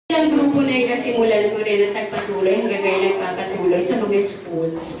Ang grupo na yung nasimulan ko rin at nagpatuloy hanggang ngayon nagpapatuloy sa mga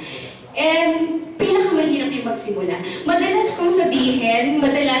schools. And pinakamahirap yung magsimula. Madalas kong sabihin,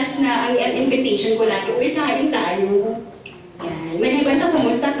 madalas na ang invitation ko lagi, uy, kain tayo. Yan. Maliban sa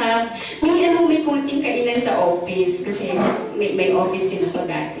kumusta ka, may konting kainan sa office kasi may office din ako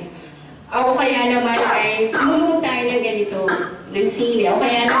dati. O kaya naman ay tumuno tayo ng ganito, ng sili. O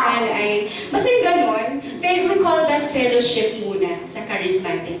kaya naman ay, basta yung ganon, we call that fellowship muna sa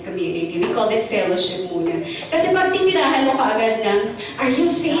charismatic community. We call that fellowship muna. Kasi pag titirahan mo kaagad ng, are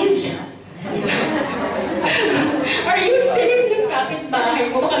you saved? Are you saved? Yung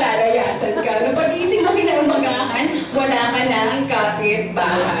kapitbahay mo, baka lalayasan ka. Nung pag-iisip mo kinaumagahan, wala ka na ang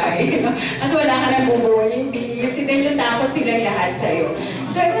kapitbahay. At wala ka na bubuhay. Sila yung takot silang lahat sa'yo.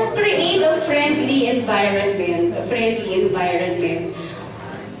 So, create a friendly environment.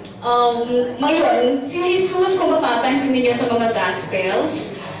 Ngayon, si Jesus, kung mapapansin niyo sa mga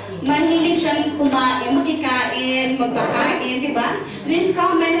Gospels, mahilig siyang kumain, makikain, magpakain, di ba? Please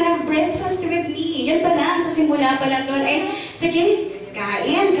come and have breakfast with me. Yan pa lang, sa simula pa lang doon, ay, sige,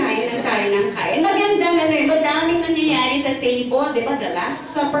 kain lang tayo ng kain. Magandang madaming nangyayari sa table, di ba? The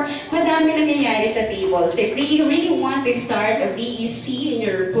Last Supper, madaming nangyayari sa table. So if you really want to start a BEC in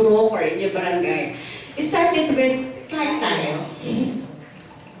your purok or in your barangay, start it with kain tayo.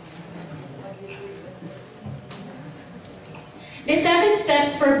 The 7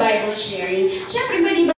 steps for Bible sharing. Siyempre, maliban